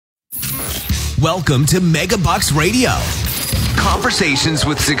Welcome to MegaBucks Radio. Conversations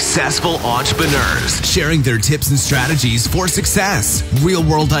with successful entrepreneurs, sharing their tips and strategies for success.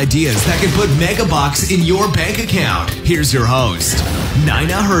 Real-world ideas that can put MegaBucks in your bank account. Here's your host,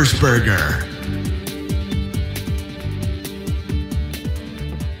 Nina Hershberger.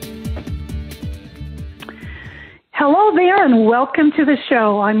 Hello there and welcome to the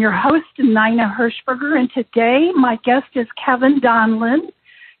show. I'm your host, Nina Hershberger, and today my guest is Kevin Donlin.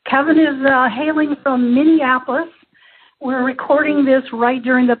 Kevin is hailing from Minneapolis. We're recording this right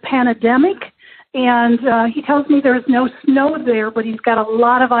during the pandemic, and he tells me there's no snow there, but he's got a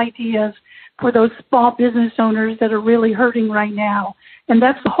lot of ideas for those small business owners that are really hurting right now. And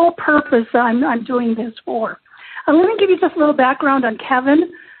that's the whole purpose I'm doing this for. Let me give you just a little background on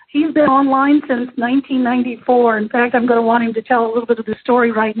Kevin. He's been online since 1994. In fact, I'm going to want him to tell a little bit of the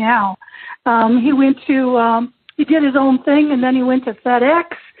story right now. He did his own thing, and then he went to FedEx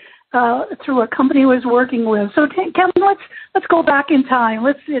through a company he was working with. So, Kevin, let's go back in time.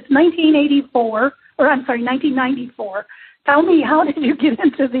 It's 1994. Tell me, how did you get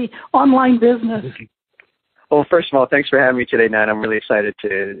into the online business? Well, first of all, thanks for having me today, Nat. I'm really excited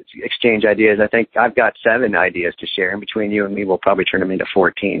to exchange ideas. I think I've got 7 ideas to share, and between you and me, we'll probably turn them into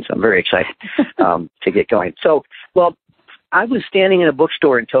 14. So I'm very excited to get going. So, well, I was standing in a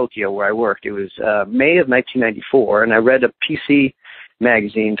bookstore in Tokyo where I worked. It was May of 1994, and I read a PC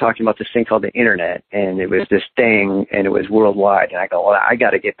magazine talking about this thing called the Internet, and it was this thing, and it was worldwide. And I go, well, I got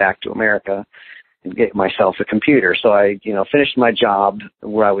to get back to America and get myself a computer. So I, finished my job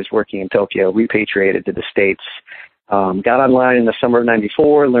where I was working in Tokyo, repatriated to the States, got online in the summer of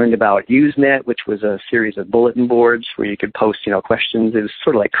 94, learned about Usenet, which was a series of bulletin boards where you could post, questions. It was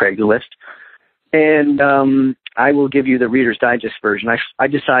sort of like Craigslist. And I will give you the Reader's Digest version. I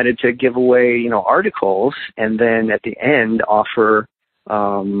decided to give away, articles, and then at the end offer,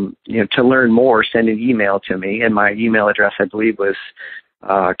 to learn more, send an email to me. And my email address, I believe, was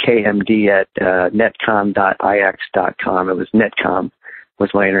kmd@netcom.ix.com. It was Netcom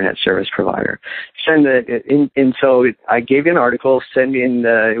was my internet service provider. And so I gave you an article, send me in,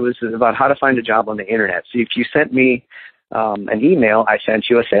 it was about how to find a job on the internet. So if you sent me an email, I sent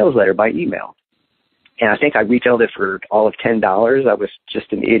you a sales letter by email. And I think I retailed it for all of $10. I was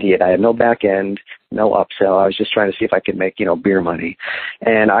just an idiot. I had no back end, no upsell. I was just trying to see if I could make, beer money.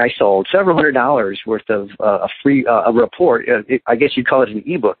 And I sold several $100s worth of a free a report. I guess you'd call it an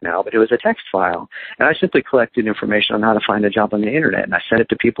ebook now, but it was a text file. And I simply collected information on how to find a job on the internet. And I sent it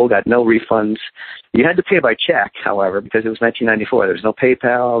to people, got no refunds. You had to pay by check, however, because it was 1994. There was no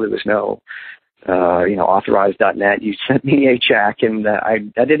PayPal. There was no authorized.net. You sent me a check, and I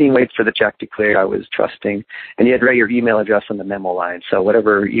didn't even wait for the check to clear. I was trusting, and you had to write your email address on the memo line. So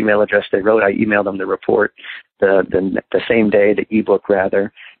whatever email address they wrote, I emailed them the report the same day, the ebook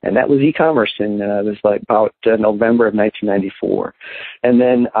rather, and that was e-commerce. And it was like about November of 1994. And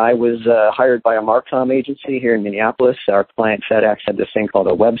then I was hired by a Marcom agency here in Minneapolis. Our client FedEx had this thing called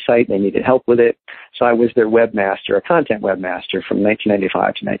a website. They needed help with it. So I was their webmaster, a content webmaster from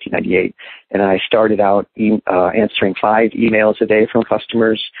 1995 to 1998. And I started out answering 5 emails a day from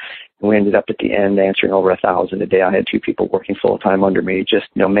customers. We ended up at the end answering over 1,000 a day. I had 2 people working full-time under me,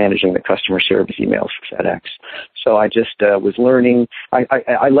 just managing the customer service emails for FedEx. So I just was learning.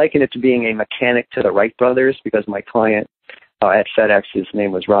 I liken it to being a mechanic to the Wright brothers, because my client at FedEx, his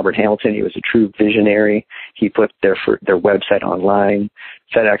name was Robert Hamilton. He was a true visionary. He put their website online.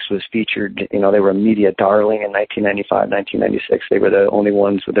 FedEx was featured, they were a media darling in 1995, 1996. They were the only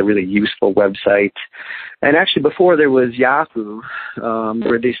ones with a really useful website. And actually, before there was Yahoo, there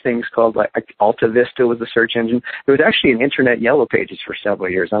were these things called like Alta Vista was the search engine. There was actually an Internet Yellow Pages for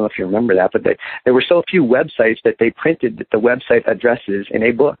several years. I don't know if you remember that, but there were so few websites that they printed the website addresses in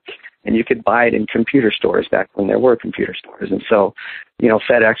a book. And you could buy it in computer stores back when there were computer stores. And so,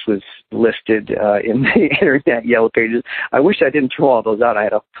 FedEx was listed in the Internet Yellow Pages. I wish I didn't throw all those out. I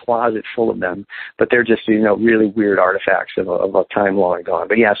had a closet full of them, but they're just, really weird artifacts of a time long gone.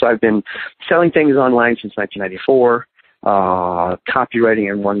 But yeah, so I've been selling things online since 1994, copywriting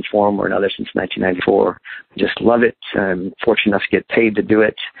in one form or another since 1994. I just love it. I'm fortunate enough to get paid to do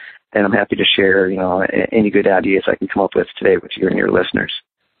it. And I'm happy to share, any good ideas I can come up with today with you and your listeners.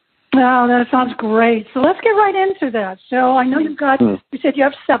 Oh, that sounds great. So let's get right into that. So I know you said you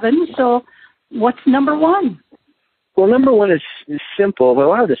have 7. So what's number 1? Well, number 1 is simple. Well, a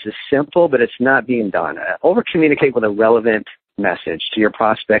lot of this is simple, but it's not being done. Over-communicate with a relevant message to your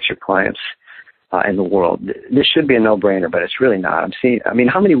prospects, your clients, and the world. This should be a no-brainer, but it's really not.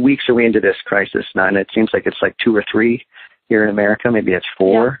 How many weeks are we into this crisis now? And it seems like it's like 2 or 3 here in America. Maybe it's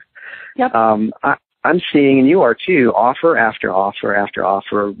 4. Yep. I'm seeing, and you are too, offer after offer after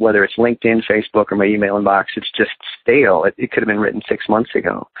offer, whether it's LinkedIn, Facebook, or my email inbox. It's just stale. It could have been written 6 months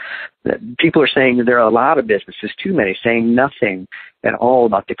ago. People are saying that there are a lot of businesses, too many, saying nothing at all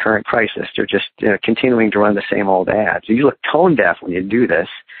about the current crisis. They're just continuing to run the same old ads. You look tone deaf when you do this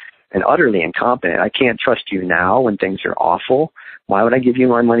and utterly incompetent. I can't trust you now when things are awful. Why would I give you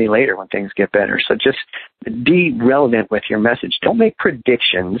more money later when things get better? So just be relevant with your message. Don't make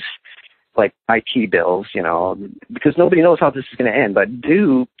predictions like IT bills, because nobody knows how this is going to end, but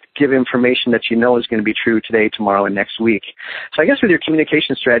do give information that you know is going to be true today, tomorrow, and next week. So I guess with your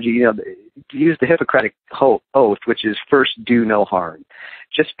communication strategy, use the Hippocratic oath, which is first do no harm.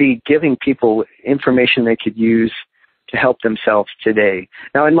 Just be giving people information they could use to help themselves today.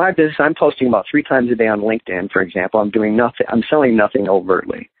 Now, in my business, I'm posting about 3 times a day on LinkedIn, for example. I'm selling nothing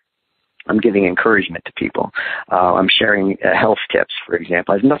overtly. I'm giving encouragement to people. I'm sharing health tips, for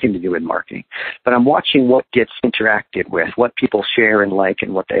example. It has nothing to do with marketing. But I'm watching what gets interacted with, what people share and like,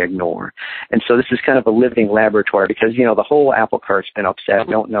 and what they ignore. And so this is kind of a living laboratory because, the whole apple cart's been upset.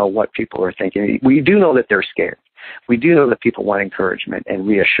 We don't know what people are thinking. We do know that they're scared. We do know that people want encouragement and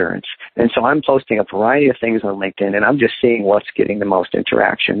reassurance. And so I'm posting a variety of things on LinkedIn, and I'm just seeing what's getting the most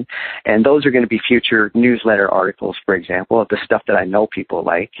interaction. And those are going to be future newsletter articles, for example, of the stuff that I know people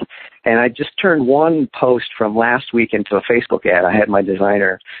like. And I just turned one post from last week into a Facebook ad. I had my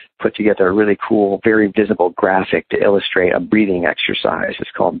designer put together a really cool, very visible graphic to illustrate a breathing exercise. It's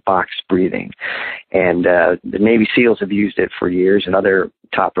called box breathing. And the Navy SEALs have used it for years and other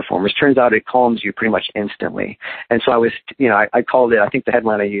top performers. Turns out it calms you pretty much instantly. And so I was, I called it, I think the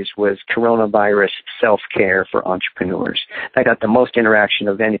headline I used was Coronavirus Self-Care for Entrepreneurs. That got the most interaction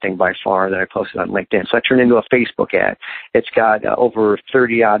of anything by far that I posted on LinkedIn. So I turned it into a Facebook ad. It's got over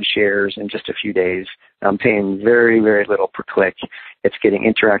 30 odd shares in just a few days. I'm paying very, very little per click. It's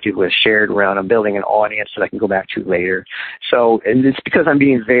getting interacted with, shared around. I'm building an audience that I can go back to later. So, and it's because I'm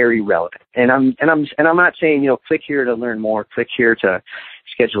being very relevant. And I'm not saying, click here to learn more, click here to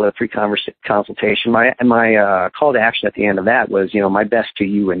schedule a free consultation. My call to action at the end of that was, my best to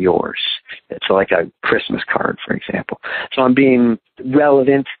you and yours. It's like a Christmas card, for example. So I'm being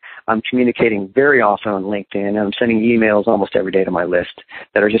relevant. I'm communicating very often on LinkedIn, and I'm sending emails almost every day to my list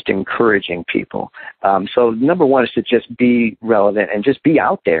that are just encouraging people. So number one is to just be relevant and just be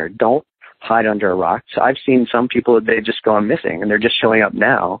out there. Don't hide under a rock. So I've seen some people that they've just gone missing, and they're just showing up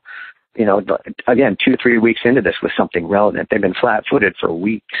now, again, 2-3 weeks into this with something relevant. They've been flat-footed for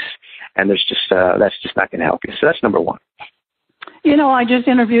weeks, and there's just that's just not going to help you. So that's number one. I just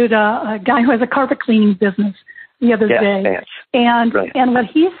interviewed a guy who has a carpet cleaning business the other day, and what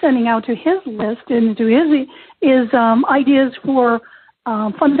he's sending out to his list and to his is ideas for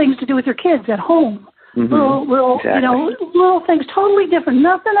fun things to do with your kids at home. Mm-hmm. Little things, totally different.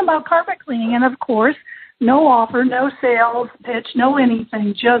 Nothing about carpet cleaning, and of course, no offer, no sales pitch, no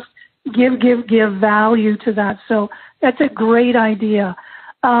anything. Just give value to that. So that's a great idea.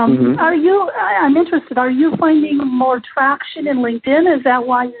 I'm interested. Are you finding more traction in LinkedIn? Is that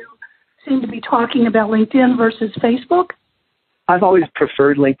why you seem to be talking about LinkedIn versus Facebook? I've always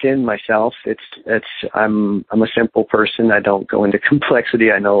preferred LinkedIn myself. I'm a simple person. I don't go into complexity.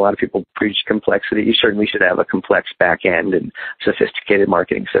 I know a lot of people preach complexity. You certainly should have a complex back end and sophisticated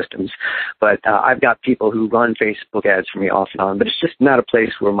marketing systems. But I've got people who run Facebook ads for me off and on, but it's just not a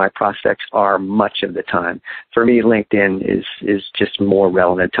place where my prospects are much of the time. For me, LinkedIn is just more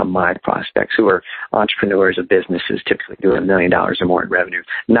relevant to my prospects who are entrepreneurs of businesses typically doing $1 million or more in revenue.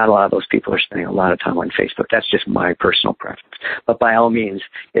 Not a lot of those people are spending a lot of time on Facebook. That's just my personal preference. But by all means,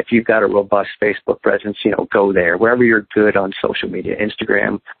 if you've got a robust Facebook presence, go there. Wherever you're good on social media,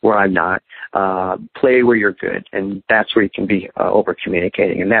 Instagram, where I'm not, play where you're good. And that's where you can be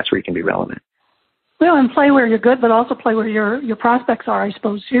over-communicating, and that's where you can be relevant. Well, and play where you're good, but also play where your prospects are, I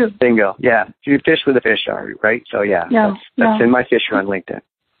suppose, too. Bingo. Yeah. You fish where the fish are, right? So, that's in my fish on LinkedIn.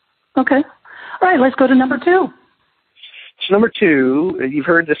 Okay. All right, let's go to number 2. So number 2, you've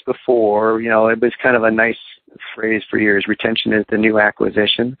heard this before, it was kind of a nice phrase for years, retention is the new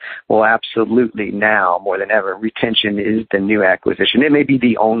acquisition. Well, absolutely now, more than ever, retention is the new acquisition. It may be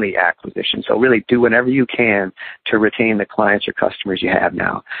the only acquisition. So really do whatever you can to retain the clients or customers you have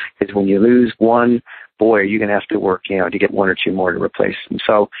now. Because when you lose one, boy, are you going to have to work, to get 1 or 2 more to replace them.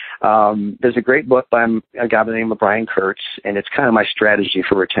 So there's a great book by a guy by the name of Brian Kurtz, and it's kind of my strategy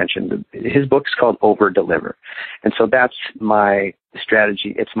for retention. His book's called Over Deliver. And so that's my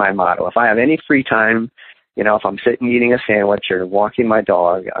strategy. It's my motto. If I have any free time, If I'm sitting eating a sandwich or walking my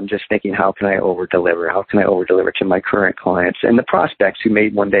dog, I'm just thinking, how can I over-deliver? How can I over-deliver to my current clients and the prospects who may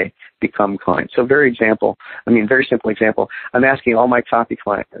one day become clients? So very simple example. I'm asking all my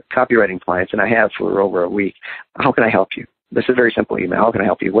copywriting clients, and I have for over a week, how can I help you? This is a very simple email. How can I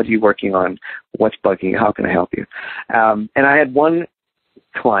help you? What are you working on? What's bugging you? How can I help you? And I had one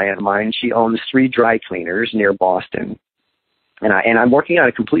client of mine. She owns 3 dry cleaners near Boston. And I'm working on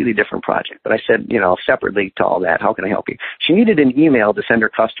a completely different project. But I said, separately to all that, how can I help you? She needed an email to send her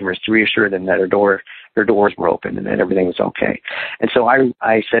customers to reassure them that her doors were open and that everything was okay. And so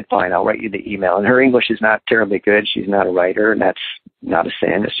I said, fine, I'll write you the email. And her English is not terribly good. She's not a writer, and that's not a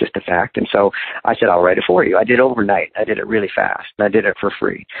sin. It's just a fact. And so I said, I'll write it for you. I did it overnight. I did it really fast. And I did it for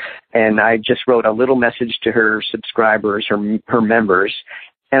free. And I just wrote a little message to her subscribers, her members.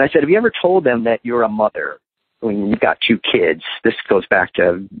 And I said, have you ever told them that you're a mother? When you've got 2 kids, this goes back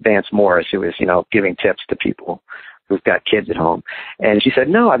to Vance Morris, who is, giving tips to people who've got kids at home. And she said,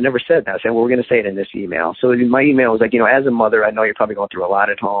 no, I've never said that. I said, well, we're going to say it in this email. So my email was like, as a mother, I know you're probably going through a lot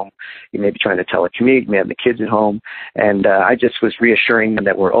at home. You may be trying to telecommute. You may have the kids at home. And I just was reassuring them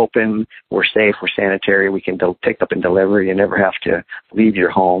that we're open, we're safe, we're sanitary, we can pick up and deliver. You never have to leave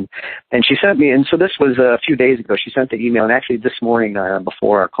your home. And she sent me, and so this was a few days ago, she sent the email. And actually this morning,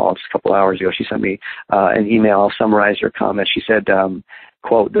 before our call, just a couple hours ago, she sent me an email. I'll summarize her comment. She said,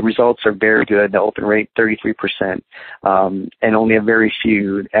 quote, the results are very good. The open rate, 33%, and only a very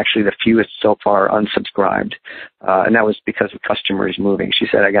few, actually the fewest so far, unsubscribed. And that was because of customers moving. She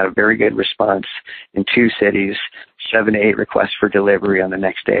said, I got a very good response in 2 cities, 7 to 8 requests for delivery on the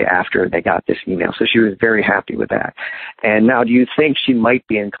next day after they got this email. So she was very happy with that. And now, do you think she might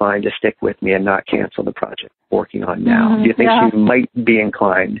be inclined to stick with me and not cancel the project I'm working on now? Do you think she might be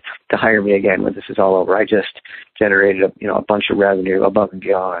inclined to hire me again when this is all over? I just generated a bunch of revenue above and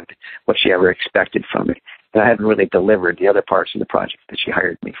beyond what she ever expected from me. And I haven't really delivered the other parts of the project that she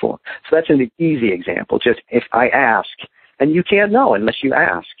hired me for. So that's an easy example. Just if I ask, and you can't know unless you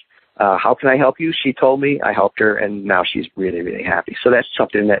ask, how can I help you? She told me, I helped her, and now she's really, really happy. So that's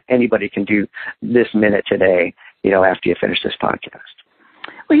something that anybody can do this minute today, after you finish this podcast.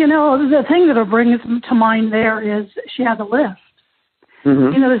 Well, the thing that brings to mind there is she has a list.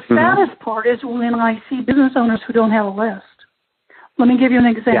 Mm-hmm. The saddest part is when I see business owners who don't have a list. Let me give you an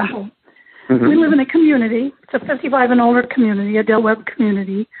example. Yeah. Mm-hmm. We live in a community. It's a 55 and older community, a Del Webb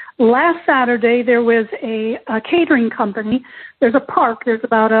community. Last Saturday, there was a catering company. There's a park. There's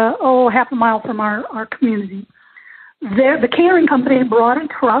about half a mile from our community. The catering company brought a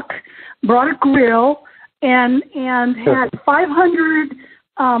truck, brought a grill, and had 500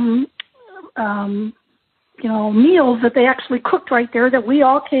 meals that they actually cooked right there that we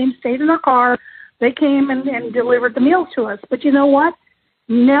all came, stayed in our car. They came and delivered the meals to us. But you know what?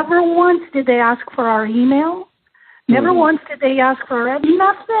 Never once did they ask for our email. Never once did they ask for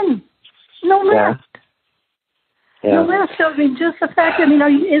nothing. No list. Yeah. No list. So, just the fact,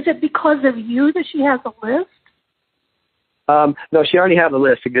 is it because of you that she has a list? No, she already has a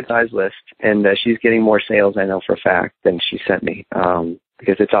list, a good-sized list, and she's getting more sales, I know for a fact, than she sent me.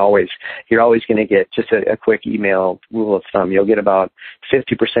 Because you're always going to get just a quick email rule of thumb. You'll get about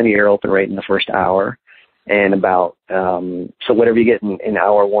 50% of your open rate in the first hour. And so whatever you get in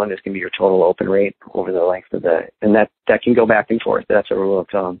hour 1 is going to be your total open rate over the length of and that can go back and forth. That's a rule of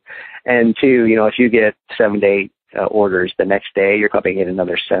thumb. And 2, if you get 7 to 8 orders the next day, you're probably getting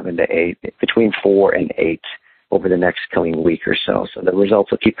another 7 to 8, between 4 and 8 over the next coming week or so. So the results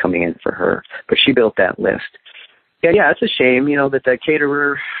will keep coming in for her. But she built that list. Yeah, it's a shame, that the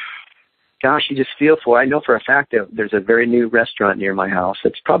caterer, gosh, you just feel for it. I know for a fact that there's a very new restaurant near my house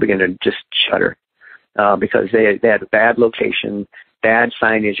that's probably going to just shutter. Because they had a bad location, bad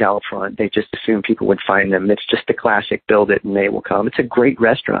signage out front. They just assumed people would find them. It's just the classic build it and they will come. It's a great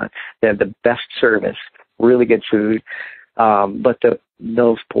restaurant. They have the best service, really good food. But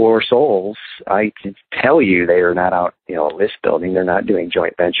those poor souls, I can tell you, they are not out, list building. They're not doing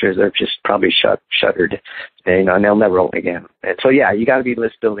joint ventures. They're just probably shuttered, and they'll never open again. And so, you got to be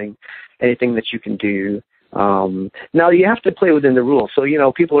list building. Anything that you can do. Now you have to play within the rules. So,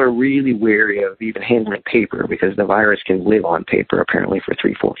 people are really wary of even handling paper because the virus can live on paper apparently for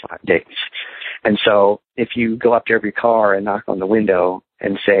 3, 4, 5 days. And so if you go up to every car and knock on the window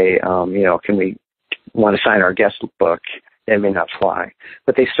and say, can we want to sign our guest book, it may not fly.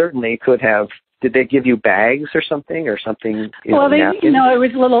 But they certainly could have did they give you bags or something Well, napkins?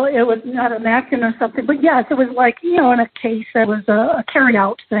 it was not a napkin or something, but yes, it was like, in a case that was a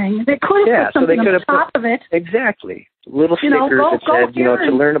carry-out thing. They could have put something on the top of it. Exactly. Little stickers that said,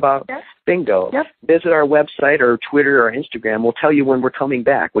 to learn about bingo. Yep. Visit our website or Twitter or Instagram. We'll tell you when we're coming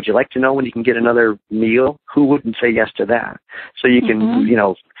back. Would you like to know when you can get another meal? Who wouldn't say yes to that? So you can,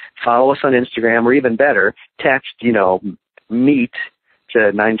 follow us on Instagram, or even better, text, meet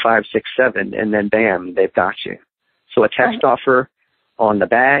to 9567, and then bam, they've got you. So a text offer on the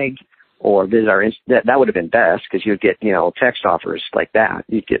bag, or visit our that would have been best, because you'd get text offers like that.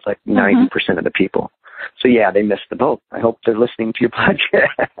 You'd get like 90% of the people. So yeah, they missed the boat. I hope they're listening to your podcast.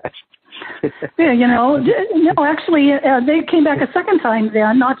 Actually, they came back a second time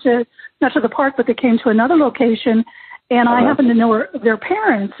then, not to the park, but they came to another location, and I happened to know their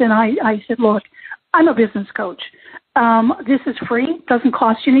parents, and I said, look, I'm a business coach. This is free, doesn't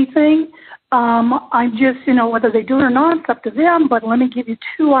cost you anything. I'm just, whether they do it or not, it's up to them, but let me give you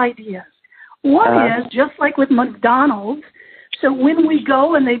two ideas. One is, just like with McDonald's, so when we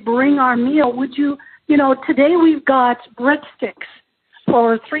go and they bring our meal, would you, today we've got breadsticks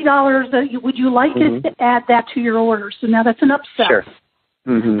for $3. Would you like us to add that to your order? So now that's an upsell. Sure.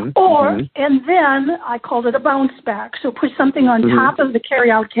 And then I called it a bounce back. So put something on top of the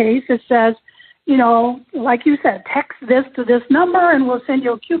carryout case that says, like you said, text this to this number and we'll send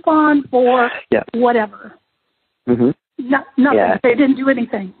you a coupon for whatever. Nothing. Yeah. They didn't do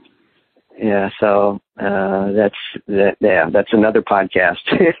anything. Yeah, so that's another podcast.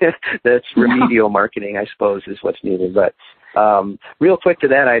 That's remedial marketing, I suppose, is what's needed. But real quick to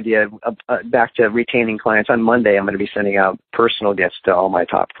that idea, back to retaining clients. On Monday, I'm going to be sending out personal gifts to all my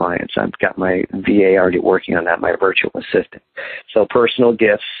top clients. I've got my VA already working on that, my virtual assistant. So personal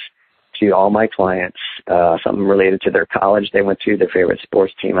gifts to all my clients, something related to their college they went to, their favorite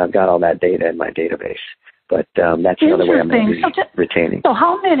sports team. I've got all that data in my database. But that's another way I'm going to be retaining. So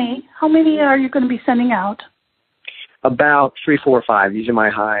how many are you going to be sending out? About 3, 4, or 5. These are my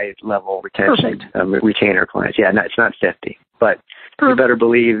high-level retention retainer clients. Yeah, no, it's not 50. But you better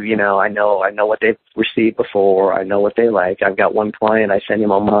believe, I know what they've received before. I know what they like. I've got one client, I sent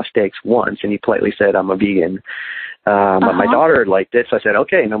him Omaha steaks once, and he politely said, I'm a vegan. But my daughter liked it, so I said,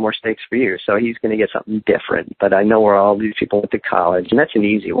 okay, no more steaks for you. So he's going to get something different. But I know where all these people went to college, and that's an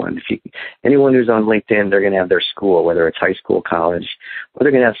easy one. Anyone who's on LinkedIn, they're going to have their school, whether it's high school, college, or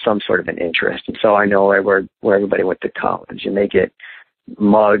they're going to have some sort of an interest. And so I know where everybody went to college, and they get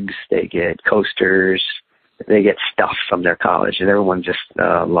mugs, they get coasters, they get stuff from their college, and everyone just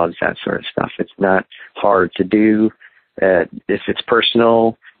loves that sort of stuff. It's not hard to do. If it's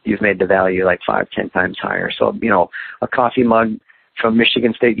personal, you've made the value like 5-10 times higher. So, a coffee mug from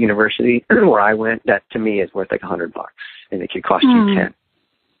Michigan State University, where I went, that to me is worth like $100, and it could cost you 10.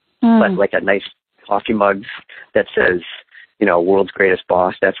 But like a nice coffee mug that says, world's greatest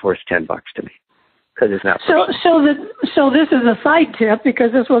boss, that's worth $10 to me, because it's not. So this is a side tip,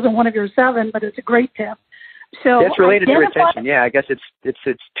 because this wasn't one of your 7, but it's a great tip. So that's related to retention. Yeah, I guess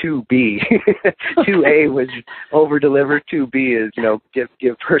it's 2B. 2A was over deliver. 2B is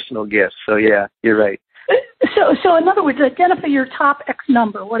give personal gifts. So yeah, you're right. So in other words, identify your top X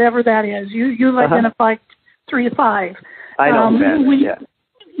number, whatever that is. You've identified 3 to 5. I know who matters.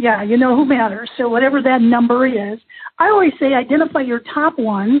 Yeah, you know who matters. So whatever that number is, I always say identify your top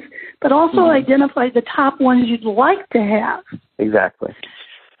ones, but also identify the top ones you'd like to have. Exactly.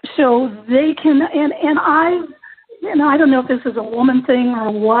 So they can, and I don't know if this is a woman thing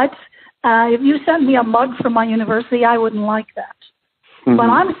or what. If you sent me a mug from my university, I wouldn't like that. But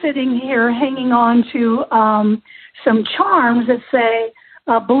I'm sitting here hanging on to some charms that say,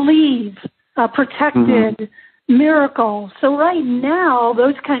 believe, protected, miracle. So right now,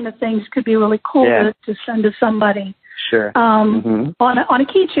 those kind of things could be really cool to send to somebody. Sure. On a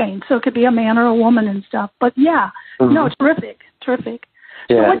keychain. So it could be a man or a woman and stuff. But no, terrific.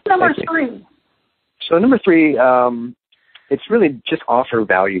 So what's number 3? So number 3, it's really just offer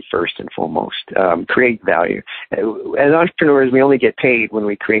value first and foremost. Create value. As entrepreneurs, we only get paid when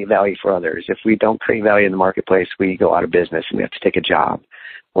we create value for others. If we don't create value in the marketplace, we go out of business and we have to take a job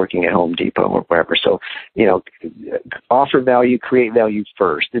working at Home Depot or wherever. So, offer value, create value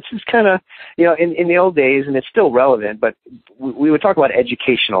first. This is kind of, in the old days, and it's still relevant, but we would talk about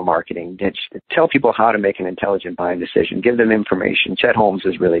educational marketing. Tell people how to make an intelligent buying decision. Give them information. Chet Holmes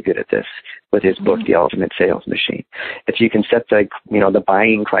is really good at this with his book, The Ultimate Sales Machine. If you can set the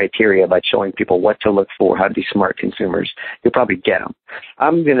buying criteria by showing people what to look for, how to be smart consumers, you'll probably get them.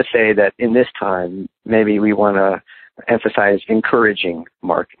 I'm going to say that in this time, maybe we want to emphasize encouraging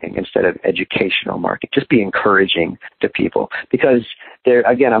marketing instead of educational marketing. Just be encouraging to people, because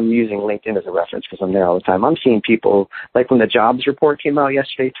again, I'm using LinkedIn as a reference because I'm there all the time. I'm seeing people, like when the jobs report came out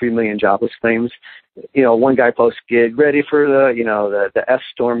yesterday, 3 million jobless claims, one guy posted, get ready for the S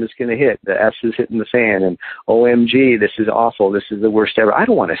storm is going to hit. The S is hitting the fan, and OMG, this is awful. This is the worst ever. I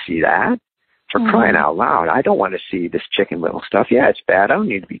don't want to see that. For crying out loud, I don't want to see this Chicken Little stuff. Yeah, it's bad. I don't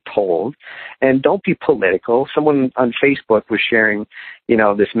need to be told. And don't be political. Someone on Facebook was sharing,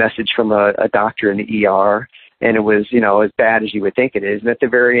 this message from a doctor in the ER, and it was, as bad as you would think it is. And at the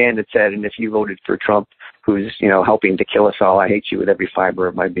very end, it said, and if you voted for Trump, who's, helping to kill us all, I hate you with every fiber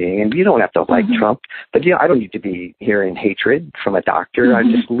of my being. And you don't have to like Trump, but I don't need to be hearing hatred from a doctor. I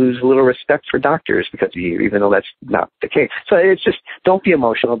just lose a little respect for doctors because of you, even though that's not the case. So it's just, don't be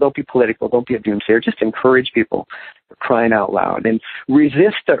emotional, don't be political, don't be a doomsayer. Just encourage people, for crying out loud, and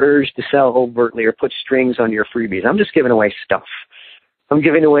resist the urge to sell overtly or put strings on your freebies. I'm just giving away stuff. I'm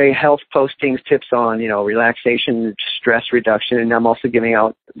giving away health postings, tips on, relaxation, stress reduction, and I'm also giving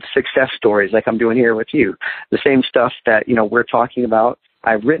out success stories like I'm doing here with you. The same stuff that, we're talking about,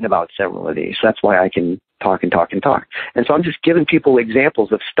 I've written about several of these. So that's why I can talk and talk and talk. And so I'm just giving people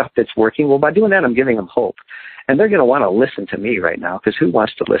examples of stuff that's working. Well, by doing that, I'm giving them hope. And they're going to want to listen to me right now, because who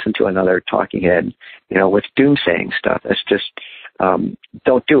wants to listen to another talking head, with doomsaying stuff? That's just,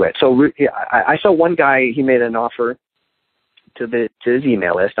 don't do it. So I saw one guy, he made an offer to his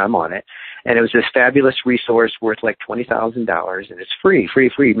email list. I'm on it. And it was this fabulous resource worth like $20,000, and it's free.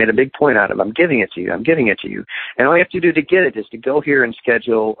 Made a big point out of it. I'm giving it to you. And all you have to do to get it is to go here and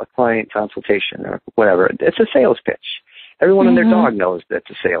schedule a client consultation or whatever. It's a sales pitch. Everyone and their dog knows that's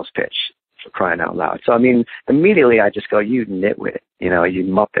a sales pitch, for crying out loud. So, immediately I just go, you nitwit, you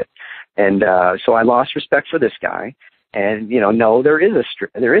muppet. And so I lost respect for this guy. And, no, there is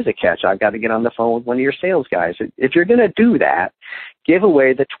a catch. I've got to get on the phone with one of your sales guys. If you're going to do that, give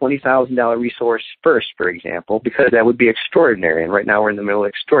away the $20,000 resource first, for example, because that would be extraordinary. And right now we're in the middle of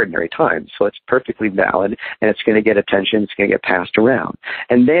extraordinary times. So it's perfectly valid, and it's going to get attention. It's going to get passed around.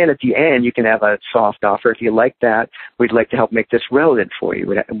 And then at the end, you can have a soft offer. If you like that, we'd like to help make this relevant for you.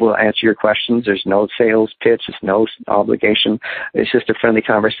 We'll answer your questions. There's no sales pitch. There's no obligation. It's just a friendly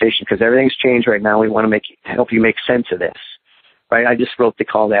conversation, because everything's changed right now. We want to help you make sense of this. Right, I just wrote the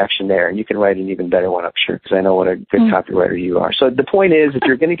call to action there, and you can write an even better one, I'm sure, because I know what a good copywriter you are. So the point is, if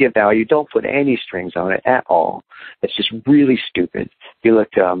you're going to give value, don't put any strings on it at all. It's just really stupid. You look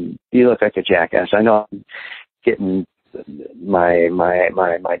like a jackass. I know I'm getting my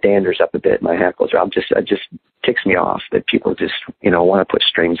danders up a bit, my hackles are. It just ticks me off that people just want to put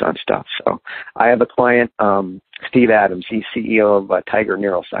strings on stuff. So I have a client, Steve Adams. He's CEO of Tiger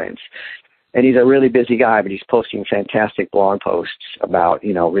Neuroscience. And he's a really busy guy, but he's posting fantastic blog posts about,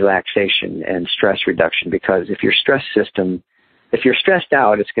 relaxation and stress reduction, because if you're stressed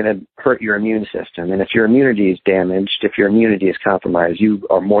out, it's going to hurt your immune system. And if your immunity is damaged, if your immunity is compromised, you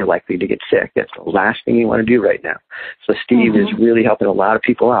are more likely to get sick. That's the last thing you want to do right now. So Steve is really helping a lot of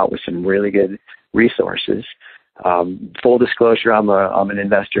people out with some really good resources. Full disclosure, I'm an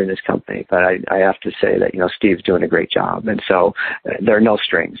investor in this company, but I have to say that, Steve's doing a great job. And so there are no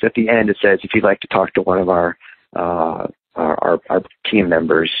strings. At the end, it says, if you'd like to talk to one of our team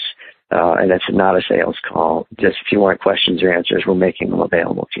members, and that's not a sales call, just if you want questions or answers, we're making them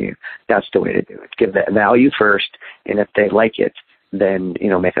available to you. That's the way to do it. Give that value first. And if they like it, then,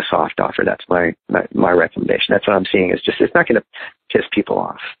 make a soft offer. That's my recommendation. That's what I'm seeing. It's not going to piss people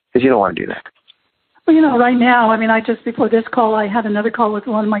off, because you don't want to do that. Well, right now, just before this call, I had another call with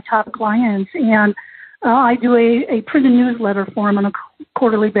one of my top clients, and I do a printed newsletter for them on a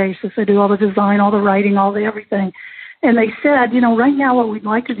quarterly basis. I do all the design, all the writing, all the everything. And they said, right now what we'd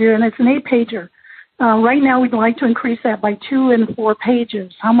like to do, and it's an 8-pager. Right now we'd like to increase that by 2 and 4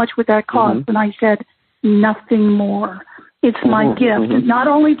 pages. How much would that cost? And I said, nothing more. It's my gift, not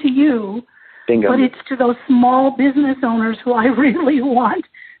only to you, Bingo. But it's to those small business owners who I really want to,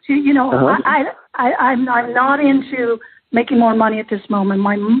 I'm not into making more money at this moment.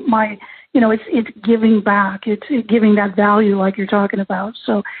 My it's giving back. It's giving that value like you're talking about.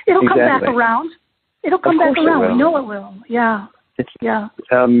 So it'll come back around. It'll come back around. We know it will. Yeah.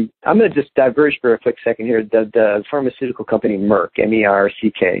 I'm going to just diverge for a quick second here. The pharmaceutical company Merck,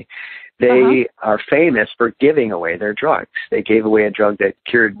 MERCK, they are famous for giving away their drugs. They gave away a drug that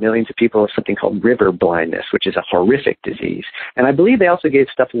cured millions of people of something called river blindness, which is a horrific disease. And I believe they also gave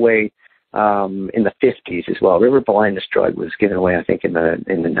stuff away in the 50s as well. River blindness drug was given away, I think, in the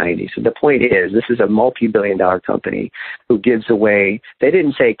 90s. So the point is, this is a multi-billion-dollar company who gives away. They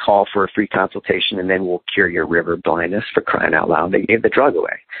didn't say call for a free consultation and then we'll cure your river blindness, for crying out loud. They gave the drug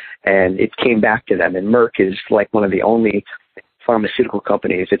away, and it came back to them. And Merck is like one of the only pharmaceutical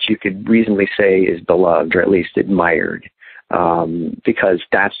companies that you could reasonably say is beloved, or at least admired, because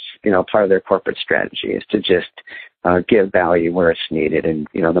that's, part of their corporate strategy is to just give value where it's needed, and,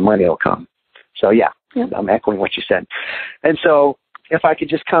 the money will come. So, yeah, I'm echoing what you said. And so if I could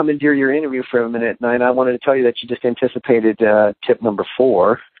just commandeer your interview for a minute, Nina, I wanted to tell you that you just anticipated tip number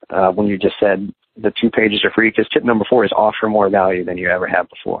 4 when you just said the 2 pages are free, because tip number 4 is offer more value than you ever have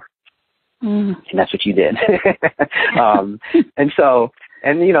before. And that's what you did. So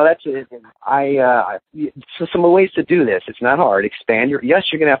some ways to do this. It's not hard. Expand yes,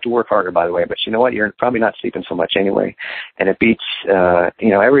 you're going to have to work harder, by the way, but you know what? You're probably not sleeping so much anyway. And it beats,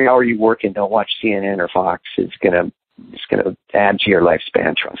 every hour you work and don't watch CNN or Fox, it's going to add to your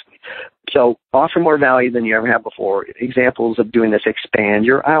lifespan, trust me. So offer more value than you ever have before. Examples of doing this: expand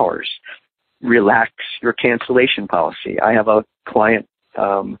your hours, relax your cancellation policy. I have a client,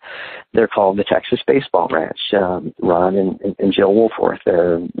 they're called the Texas Baseball Ranch, Ron and Jill Woolforth.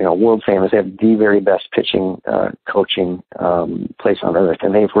 They're, world famous. They have the very best pitching, coaching, place on earth.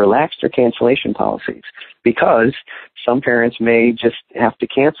 And they've relaxed their cancellation policies because some parents may just have to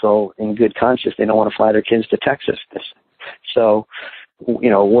cancel in good conscience. They don't want to fly their kids to Texas. So,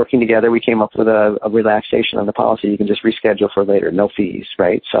 working together, we came up with a relaxation on the policy. You can just reschedule for later, no fees,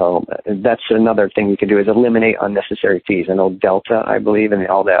 right? So that's another thing you can do, is eliminate unnecessary fees. I know Delta, I believe, and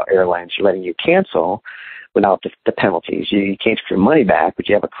all the airlines are letting you cancel without the penalties. You can't get your money back, but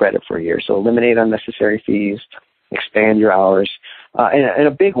you have a credit for a year. So eliminate unnecessary fees, expand your hours. And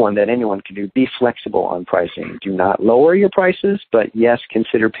a big one that anyone can do, be flexible on pricing. Do not lower your prices, but yes,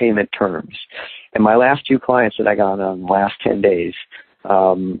 consider payment terms. And my last 2 clients that I got on the last 10 days,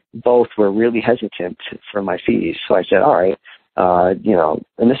 both were really hesitant for my fees. So I said, all right,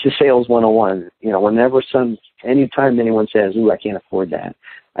 and this is sales 101, anytime anyone says, ooh, I can't afford that,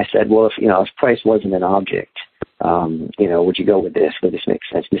 I said, well, if price wasn't an object, would you go with this? Would this make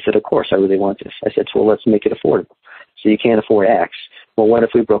sense? And they said, of course, I really want this. I said, well, let's make it affordable. So you can't afford X. Well, what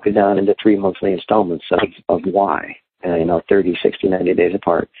if we broke it down into 3 monthly installments of Y, 30, 60, 90 days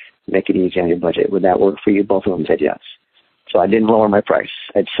apart, make it easy on your budget? Would that work for you? Both of them said yes. So I didn't lower my price.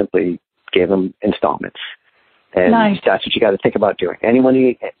 I simply gave them installments. And nice. That's what you got to think about doing.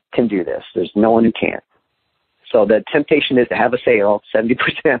 Anyone can do this. There's no one who can't. So the temptation is to have a sale, 70%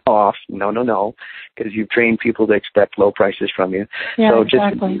 off. No, because you've trained people to expect low prices from you. Yeah, so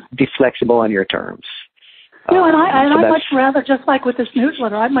exactly. Just be flexible on your terms. And I'd much rather, just like with this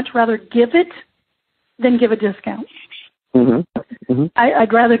newsletter, I'd much rather give it than give a discount. Mm-hmm. Mm-hmm.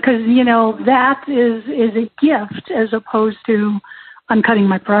 I'd rather, because, that is a gift as opposed to I'm cutting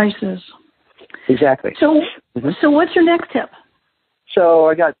my prices. Exactly. So what's your next tip? So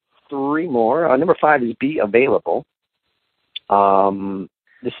I got 3 more. Number 5 is be available.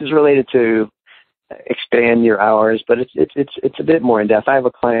 This is related to expand your hours, but it's a bit more in depth. I have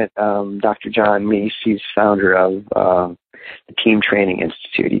a client, Dr. John Meese. He's founder of the Team Training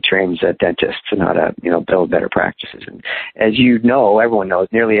Institute. He trains dentists on how to, build better practices. And as everyone knows,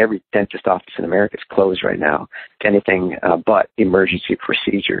 nearly every dentist office in America is closed right now to anything but emergency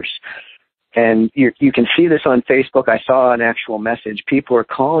procedures. And you can see this on Facebook. I saw an actual message. People are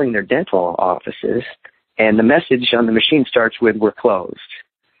calling their dental offices, and the message on the machine starts with, "We're closed."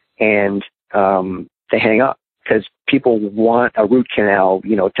 And they hang up because people want a root canal,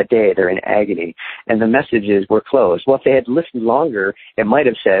 today. They're in agony. And the message is, "We're closed." Well, if they had listened longer, it might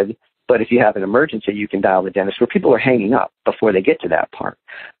have said, "But if you have an emergency, you can dial the dentist," where people are hanging up before they get to that part.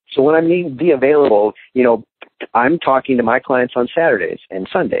 So when I mean be available, I'm talking to my clients on Saturdays and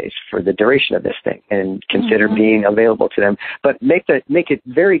Sundays for the duration of this thing, and consider being available to them. But make it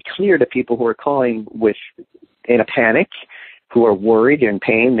very clear to people who are calling in a panic, who are worried, in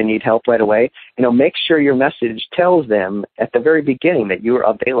pain, they need help right away. Make sure your message tells them at the very beginning that you are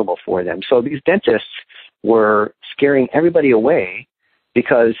available for them. So these dentists were scaring everybody away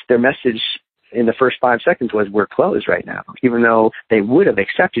because their message in the first 5 seconds was, "We're closed right now," even though they would have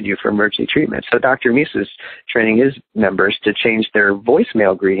accepted you for emergency treatment. So Dr. Meese is training his members to change their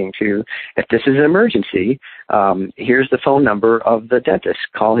voicemail greeting to, "If this is an emergency, here's the phone number of the dentist.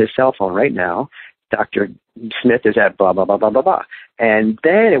 Call his cell phone right now. Dr. Smith is at blah, blah, blah, blah, blah, blah." And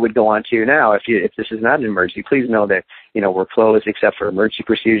then it would go on to, "Now, if this is not an emergency, please know that we're closed except for emergency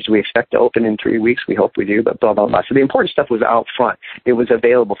procedures. We expect to open in 3 weeks. We hope we do, but blah, blah, blah. So the important stuff was out front. It was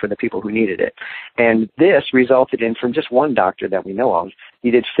available for the people who needed it. And this resulted in, from just one doctor that we know of,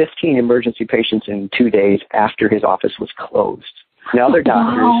 he did 15 emergency patients in 2 days after his office was closed. Now, other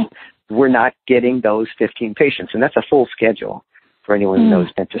doctors were not getting those 15 patients, and that's a full schedule. For anyone who knows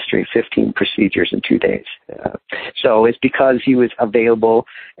dentistry, 15 procedures in 2 days. So it's because he was available,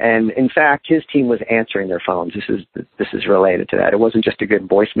 and in fact, his team was answering their phones. This is related to that. It wasn't just a good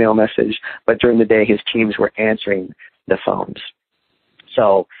voicemail message, but during the day, his teams were answering the phones.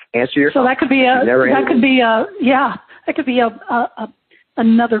 So answer your phone. So that could be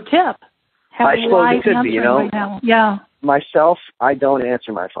another tip. I suppose it could be, right now. Yeah. Myself, I don't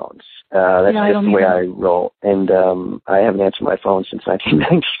answer my phones. That's just the way I roll. And I haven't answered my phone since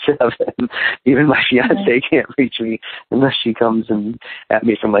 1997. Even my fiance can't reach me unless she comes at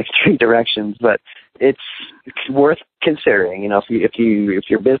me from like 3 directions. But it's worth considering. If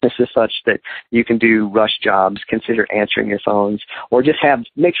your business is such that you can do rush jobs, consider answering your phones, or just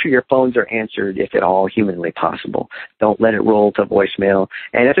make sure your phones are answered if at all humanly possible. Don't let it roll to voicemail.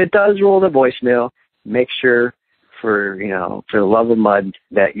 And if it does roll to voicemail, make sure, for the love of mud,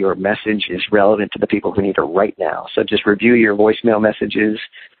 that your message is relevant to the people who need it right now. So just review your voicemail messages,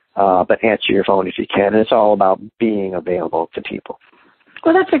 but answer your phone if you can. And it's all about being available to people.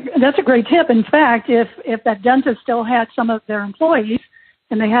 Well, that's a great tip. In fact, if that dentist still had some of their employees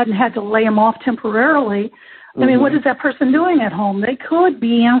and they hadn't had to lay them off temporarily, I mean, what is that person doing at home? They could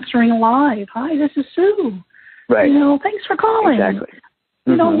be answering live. Hi, this is Sue. Right. Thanks for calling. Exactly.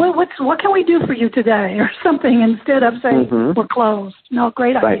 What can we do for you today, or something, instead of saying we're closed? No,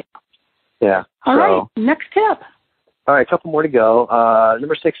 great idea. Right. Yeah. All right. Next tip. All right, a couple more to go.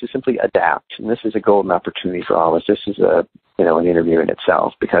 Number 6 is simply adapt, and this is a golden opportunity for all of us. This is an interview in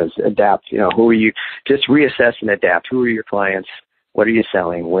itself, because adapt. Who are you? Just reassess and adapt. Who are your clients? What are you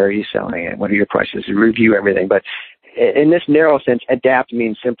selling? Where are you selling it? What are your prices? Review everything. But in this narrow sense, adapt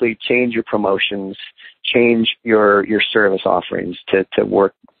means simply change your promotions, change your service offerings to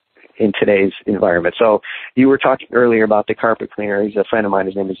work in today's environment. So you were talking earlier about the carpet cleaner. He's a friend of mine.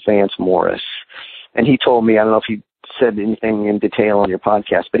 His name is Vance Morris. And he told me, I don't know if he said anything in detail on your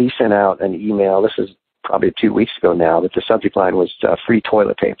podcast, but he sent out an email. This is probably 2 weeks ago now, that the subject line was free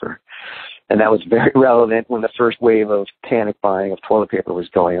toilet paper. And that was very relevant when the first wave of panic buying of toilet paper was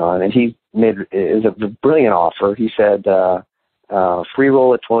going on. And he made it was a brilliant offer. He said, free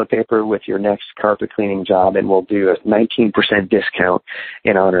roll of toilet paper with your next carpet cleaning job, and we'll do a 19% discount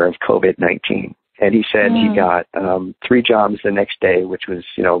in honor of COVID-19. And he said he got 3 jobs the next day, which was,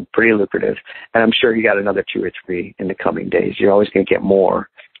 pretty lucrative. And I'm sure he got another 2 or 3 in the coming days. You're always going to get more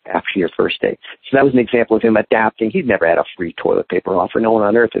after your first day. So that was an example of him adapting. He'd never had a free toilet paper offer. No one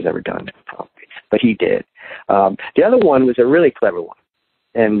on earth has ever done it, probably. But he did. The other one was a really clever one.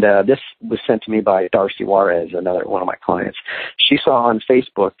 And this was sent to me by Darcy Juarez, another one of my clients. She saw on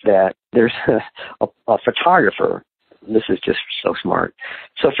Facebook that there's a photographer. This is just so smart.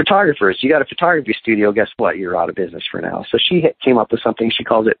 So photographers, you got a photography studio, guess what? You're out of business for now. So she came up with something. She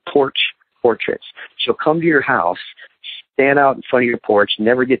calls it porch portraits. She'll come to your house, stand out in front of your porch,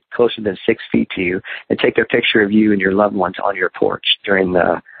 never get closer than 6 feet to you, and take a picture of you and your loved ones on your porch during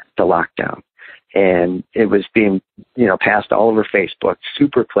the lockdown. And it was being, passed all over Facebook,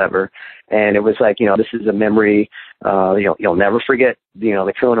 super clever. And it was like, this is a memory, you'll never forget,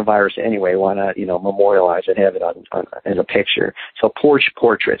 the coronavirus anyway. Why not, memorialize it, have it on as a picture. So porch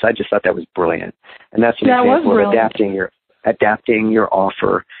portraits, I just thought that was brilliant. And that's an example of adapting your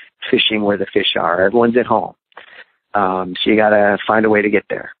offer, fishing where the fish are. Everyone's at home. So you got to find a way to get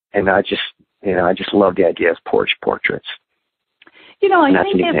there. And I just love the idea of porch portraits. I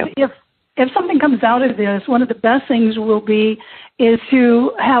think if something comes out of this, one of the best things is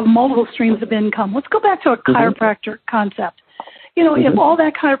to have multiple streams of income. Let's go back to a chiropractor concept. If all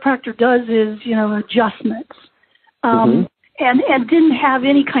that chiropractor does is, adjustments, and didn't have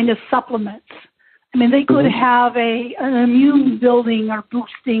any kind of supplements. I mean, they could have an immune building or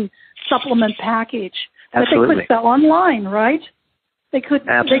boosting supplement package that they could sell online, right? They could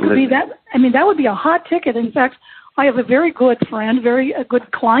be that. I mean, that would be a hot ticket. In fact, I have a very good friend, a good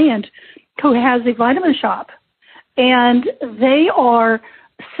client who has a vitamin shop, and they are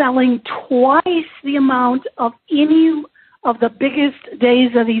selling twice the amount of any of the biggest days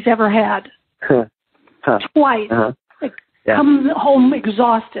that he's ever had. Twice. Come home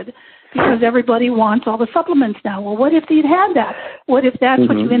exhausted because everybody wants all the supplements now. Well, what if he'd had that? What if that's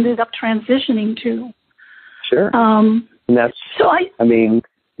what you ended up transitioning to? Sure. And that's,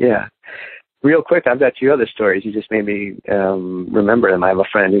 Real quick, I've got 2 other stories. You just made me remember them. I have a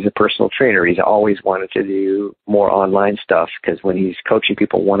friend who's a personal trainer. He's always wanted to do more online stuff because when he's coaching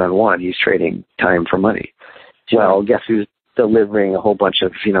people one-on-one, he's trading time for money. Well, guess who's delivering a whole bunch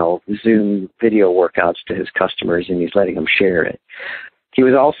of, Zoom video workouts to his customers, and he's letting them share it. He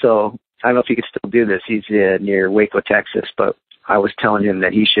was also, I don't know if he could still do this. He's near Waco, Texas, but I was telling him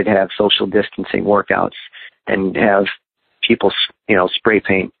that he should have social distancing workouts and have people, spray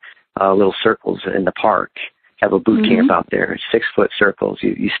paint little circles in the park, have a boot camp out there, 6-foot circles.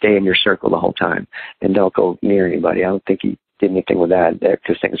 You stay in your circle the whole time and don't go near anybody. I don't think he did anything with that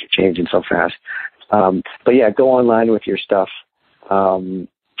because things are changing so fast. But yeah, go online with your stuff.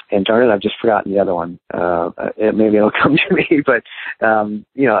 And darn it, I've just forgotten the other one. Maybe it'll come to me, but,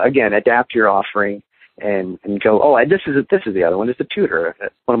 again, adapt your offering and go, oh, this is the other one. It's a tutor.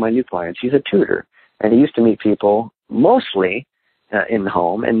 One of my new clients, he's a tutor. And he used to meet people mostly in the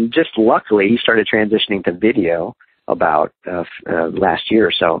home, and just luckily he started transitioning to video about last year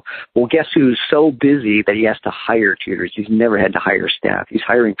or so. Well, guess who's so busy that he has to hire tutors? He's never had to hire staff. He's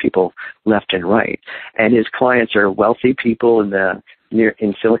hiring people left and right, and his clients are wealthy people in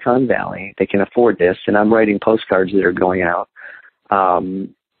Silicon Valley. They can afford this, and I'm writing postcards that are going out.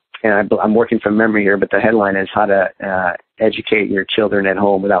 And I'm working from memory here, but the headline is how to educate your children at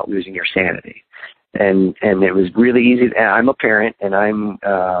home without losing your sanity. And it was really easy. I'm a parent, and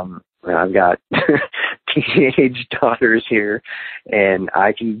I've got teenage daughters here, and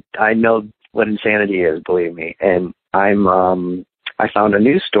I know what insanity is, believe me. And I found a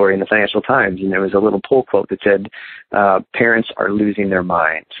news story in the Financial Times, and there was a little pull quote that said, parents are losing their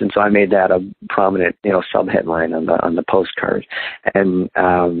minds. And so I made that a prominent, sub-headline on the postcard. And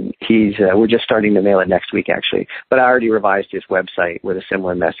we're just starting to mail it next week, actually. But I already revised his website with a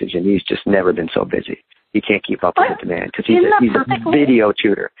similar message, and he's just never been so busy. He can't keep up with the demand because he's a video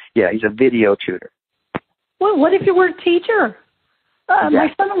tutor. Yeah, he's a video tutor. Well, what if you were a teacher? Exactly.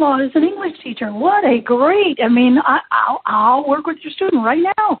 My son-in-law is an English teacher. What a great! I'll work with your student right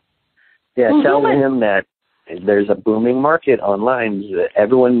now. Yeah, tell him that there's a booming market online.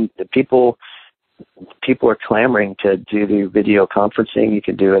 People are clamoring to do the video conferencing. You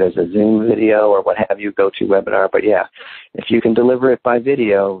can do it as a Zoom video or what have you, GoToWebinar. But yeah, if you can deliver it by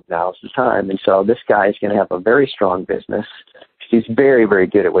video, now's the time. And so this guy is going to have a very strong business. He's very, very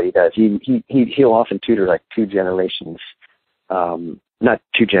good at what he does. He'll often tutor like 2 generations. Not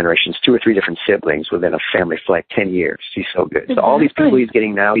 2 generations, 2 or 3 different siblings within a family for like 10 years. He's so good. So all these people he's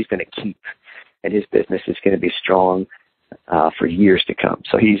getting now, he's going to keep, and his business is going to be strong for years to come.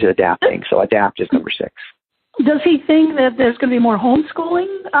 So he's adapting. So adapt is number 6. Does he think that there's going to be more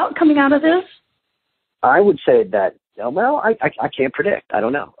homeschooling coming out of this? I would say that, well, I can't predict. I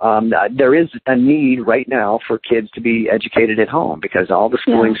don't know. There is a need right now for kids to be educated at home because all the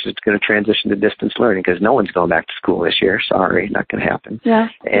schooling is going to transition to distance learning because no one's going back to school this year. Sorry, not going to happen. Yeah.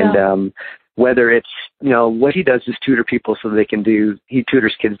 And whether it's, what he does is tutor people so they can he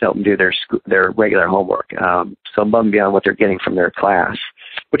tutors kids to help them do their regular homework. So above and beyond what they're getting from their class,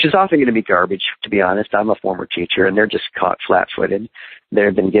 which is often going to be garbage, to be honest. I'm a former teacher, and they're just caught flat-footed.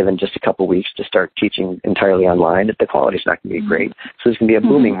 They've been given just a couple weeks to start teaching entirely online. The quality's not going to be great. So there's going to be a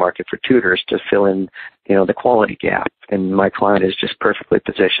booming market for tutors to fill in, the quality gap. And my client is just perfectly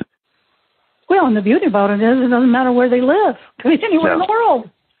positioned. Well, and the beauty about it is it doesn't matter where they live. It could be anywhere in the world.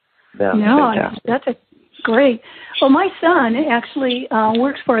 That's great. Well, my son actually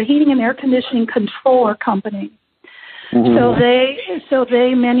works for a heating and air conditioning controller company. Mm-hmm. So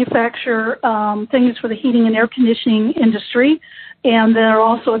they manufacture things for the heating and air conditioning industry, and they're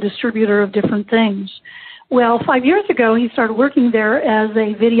also a distributor of different things. Well, 5 years ago, he started working there as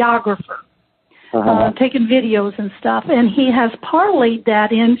a videographer, taking videos and stuff, and he has parlayed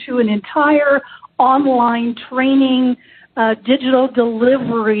that into an entire online training, digital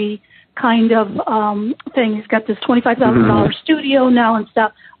delivery kind of thing. He's got this $25,000 studio now and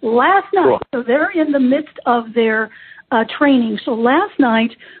stuff. Last night, so they're in the midst of their training. So last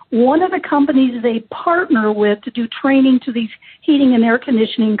night, one of the companies they partner with to do training to these heating and air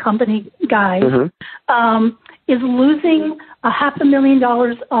conditioning company guys is losing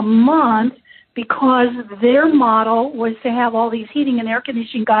 $500,000 a month because their model was to have all these heating and air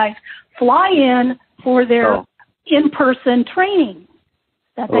conditioning guys fly in for their in-person training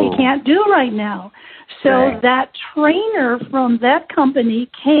that they can't do right now. So that trainer from that company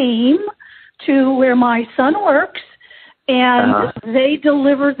came to where my son works, and they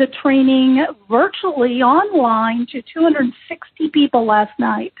delivered the training virtually online to 260 people last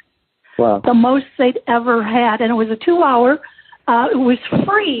night. Wow. The most they'd ever had. And it was a 2-hour. It was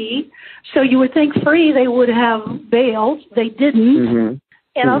free. So you would think free they would have bailed. They didn't.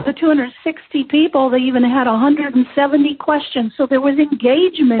 And of the 260 people, they even had 170 questions. So there was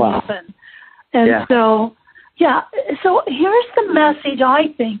engagement even. And so here's the message, I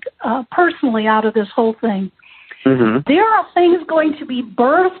think, personally, out of this whole thing. There are things going to be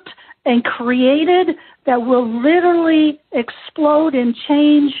birthed and created that will literally explode and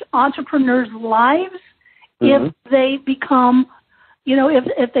change entrepreneurs' lives if they become,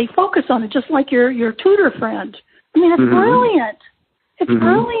 if they focus on it, just like your tutor friend. I mean, it's brilliant. It's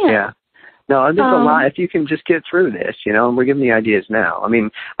brilliant. Yeah. No, there's a lot. If you can just get through this, and we're giving the ideas now. I mean,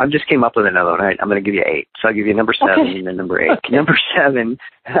 I just came up with another one. I'm going to give you 8. So I'll give you number 7 and then number 8. Okay. Number 7,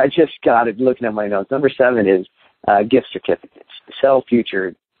 I just got it looking at my notes. Number 7 is gift certificates. Sell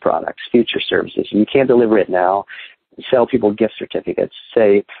future products, future services. You can't deliver it now. Sell people gift certificates.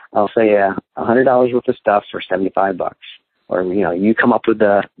 I'll say $100 worth of stuff for $75. Or, you come up with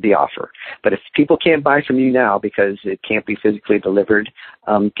the offer. But if people can't buy from you now because it can't be physically delivered,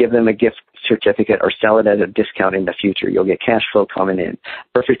 give them a gift certificate or sell it at a discount in the future. You'll get cash flow coming in.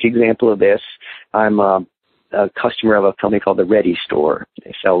 Perfect example of this, I'm a customer of a company called the Ready Store.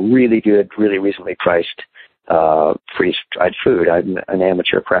 They sell really good, really reasonably priced freeze-dried food. I'm an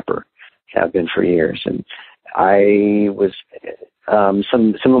amateur prepper, have been for years. And I was...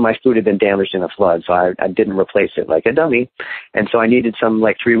 some of my food had been damaged in a flood, so I didn't replace it like a dummy. And so I needed some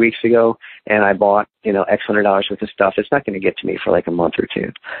like 3 weeks ago, and I bought, X $100 worth of stuff. It's not going to get to me for like a month or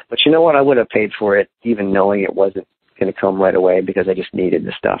two. But you know what? I would have paid for it even knowing it wasn't going to come right away because I just needed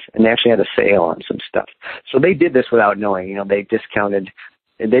the stuff. And they actually had a sale on some stuff. So they did this without knowing. They discounted.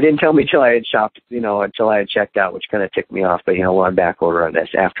 They didn't tell me till I had shopped, until I had checked out, which kind of ticked me off. But, we're on back order on this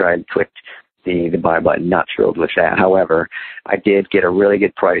after I had clicked the buy button. Not thrilled with that. However, I did get a really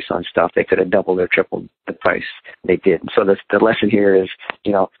good price on stuff. They could have doubled or tripled the price. They did. So the lesson here is,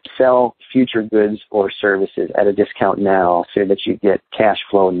 sell future goods or services at a discount now so that you get cash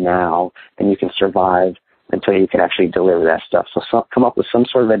flow now and you can survive until you can actually deliver that stuff. So come up with some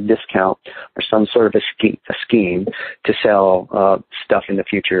sort of a discount or some sort of a scheme to sell stuff in the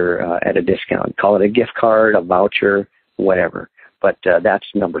future at a discount. Call it a gift card, a voucher, whatever. But that's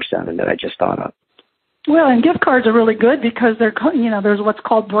number 7 that I just thought of. Well, and gift cards are really good because there's what's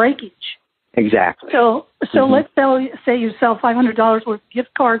called breakage. Exactly. So let's say you sell $500 worth of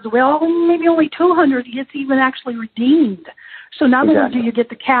gift cards. Well, maybe only $200 gets even actually redeemed. So not only do you get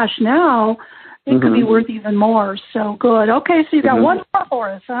the cash now, it could be worth even more. So good. Okay, so you got one more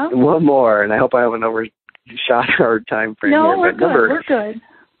for us, huh? One more, and I hope I haven't overshot our time frame here. No, we're good. We're good.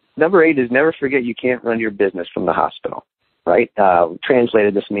 Number 8 is never forget you can't run your business from the hospital. Right?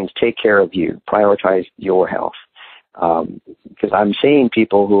 Translated, this means take care of you, prioritize your health. Because I'm seeing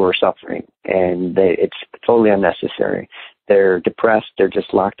people who are suffering, and it's totally unnecessary. They're depressed. They're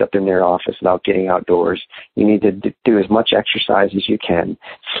just locked up in their office without getting outdoors. You need to do as much exercise as you can.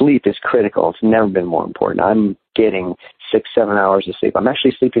 Sleep is critical. It's never been more important. I'm getting 6-7 hours of sleep. I'm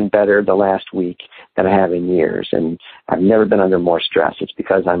actually sleeping better the last week than I have in years, and I've never been under more stress. It's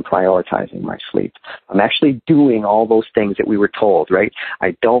because I'm prioritizing my sleep. I'm actually doing all those things that we were told, right?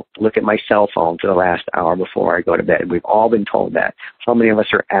 I don't look at my cell phone for the last hour before I go to bed. We've all been told that. How many of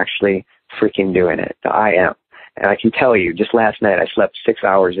us are actually freaking doing it? I am. And I can tell you, just last night I slept 6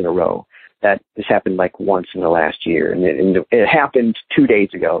 hours in a row. That has happened like once in the last year. And it happened 2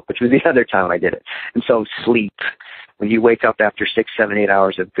 days ago, which was the other time I did it. And so sleep. When you wake up after 6, 7, 8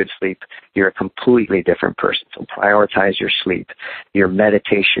 hours of good sleep, you're a completely different person. So prioritize your sleep, your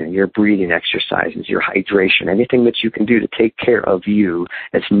meditation, your breathing exercises, your hydration, anything that you can do to take care of you.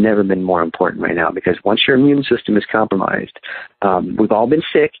 It's never been more important right now because once your immune system is compromised, we've all been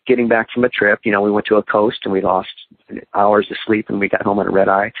sick getting back from a trip. We went to a coast and we lost hours of sleep and we got home on a red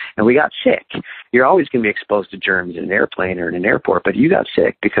eye and we got sick. You're always going to be exposed to germs in an airplane or in an airport, but you got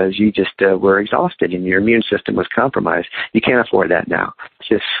sick because you just were exhausted and your immune system was compromised. You can't afford that now. It's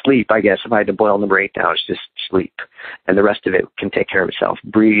just sleep, I guess. If I had to boil number 8 down, it's just sleep. And the rest of it can take care of itself.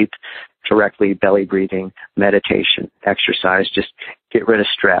 Breathe correctly, belly breathing, meditation, exercise. Just get rid of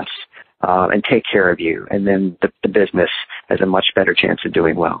stress and take care of you. And then the business has a much better chance of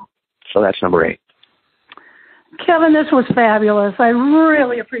doing well. So that's number 8. Kevin, this was fabulous. I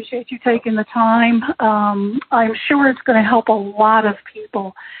really appreciate you taking the time. I'm sure it's going to help a lot of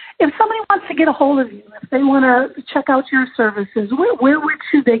people. If somebody wants to get a hold of you, if they want to check out your services, where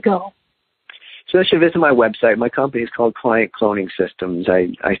should they go? So they should visit my website. My company is called Client Cloning Systems.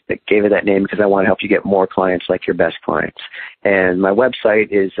 I gave it that name because I want to help you get more clients like your best clients. And my website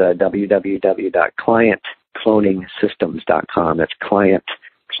is www.clientcloningsystems.com. That's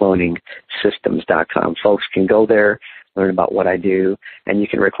clientcloningsystems.com. Folks can go there, learn about what I do, and you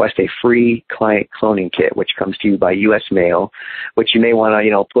can request a free client cloning kit, which comes to you by U.S. mail, which you may want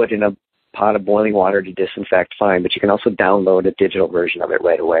to, put in a pot of boiling water to disinfect, fine, but you can also download a digital version of it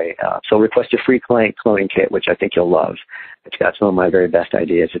right away. So request a free client cloning kit, which I think you'll love. It's got some of my very best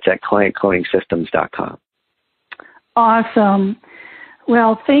ideas. It's at clientcloningsystems.com. Awesome.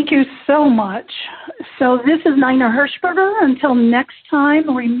 Well, thank you so much. So this is Nina Hershberger. Until next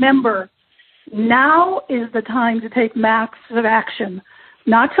time, remember, now is the time to take massive action.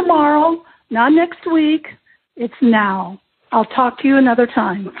 Not tomorrow, not next week. It's now. I'll talk to you another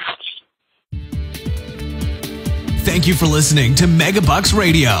time. Thank you for listening to MegaBucks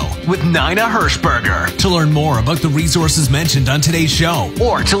Radio with Nina Hershberger. To learn more about the resources mentioned on today's show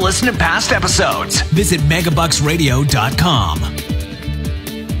or to listen to past episodes, visit megabucksradio.com.